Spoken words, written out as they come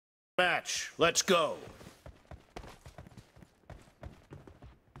Match, let's go.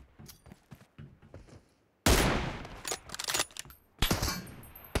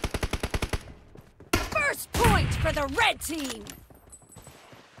 First point for the red team.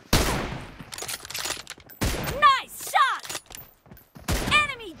 Nice shot!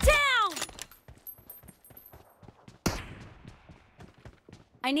 Enemy down!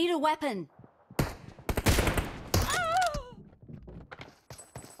 I need a weapon.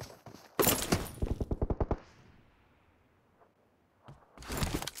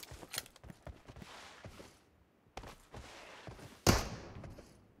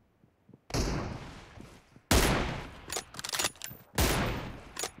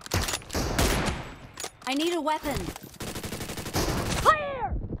 I need a weapon.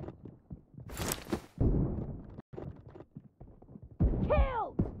 Clear!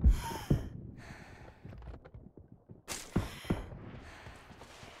 Killed!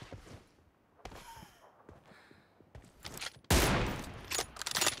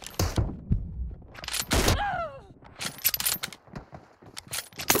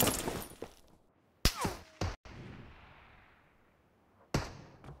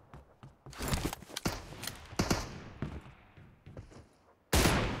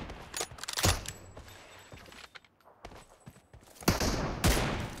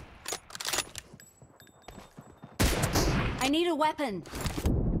 I need a weapon.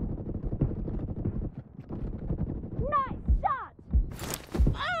 Nice shot!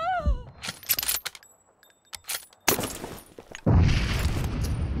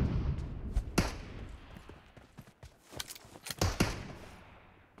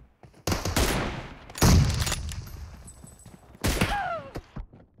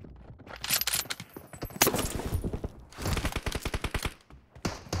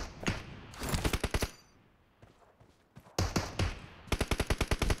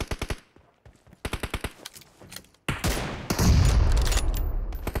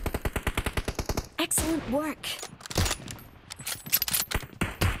 Excellent work.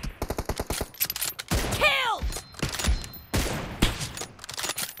 Killed!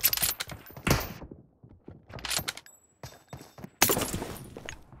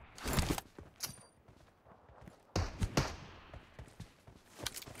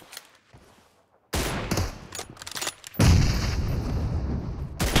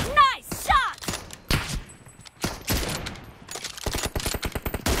 Nice shot!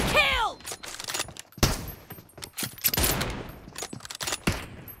 Killed!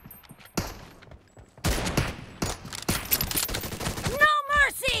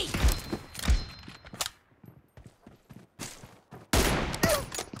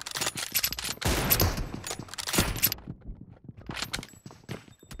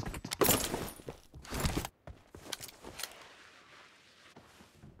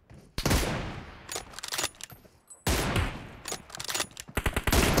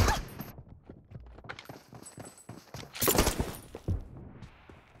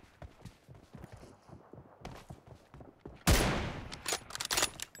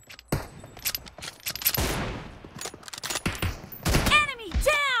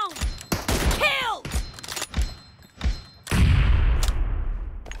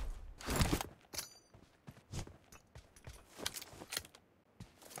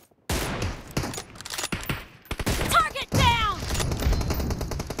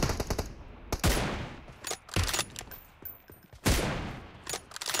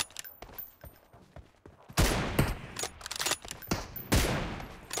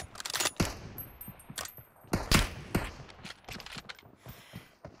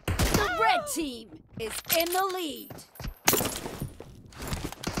 Red team is in the lead.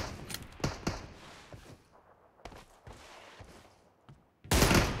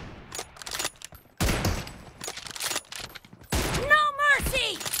 No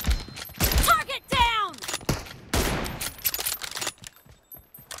mercy! Target down!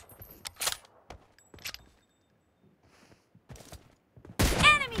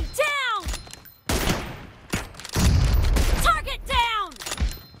 Enemy down! Target down!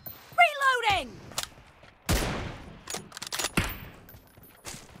 Reloading!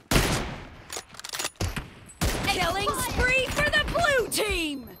 Killing spree for the blue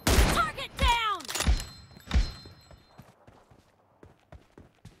team! Target down!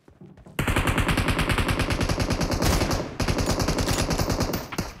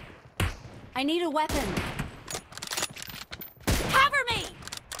 I need a weapon. Cover me!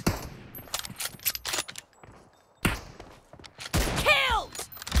 Killed!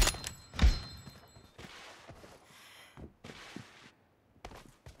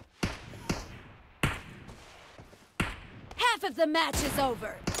 Half of the match is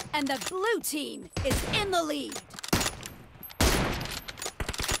over. And the blue team is in the lead.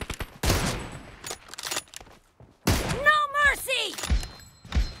 No mercy!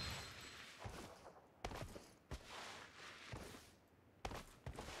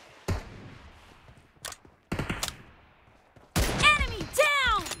 Enemy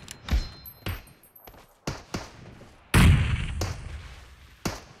down!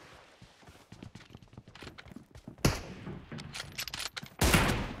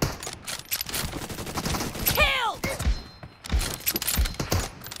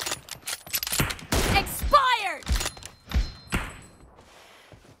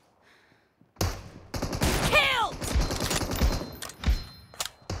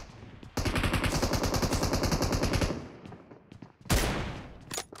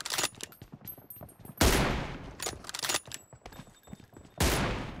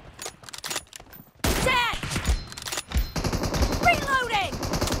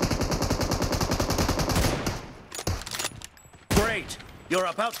 Great! You're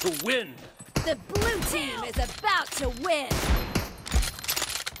about to win! The blue team is about to win!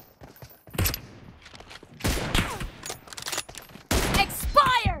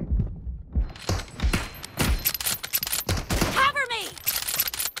 Expired! Cover me!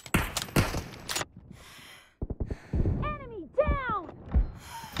 Enemy down!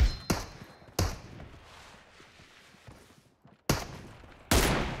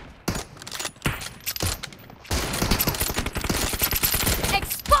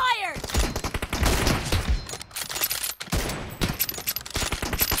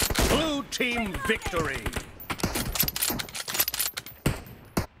 Blue team victory!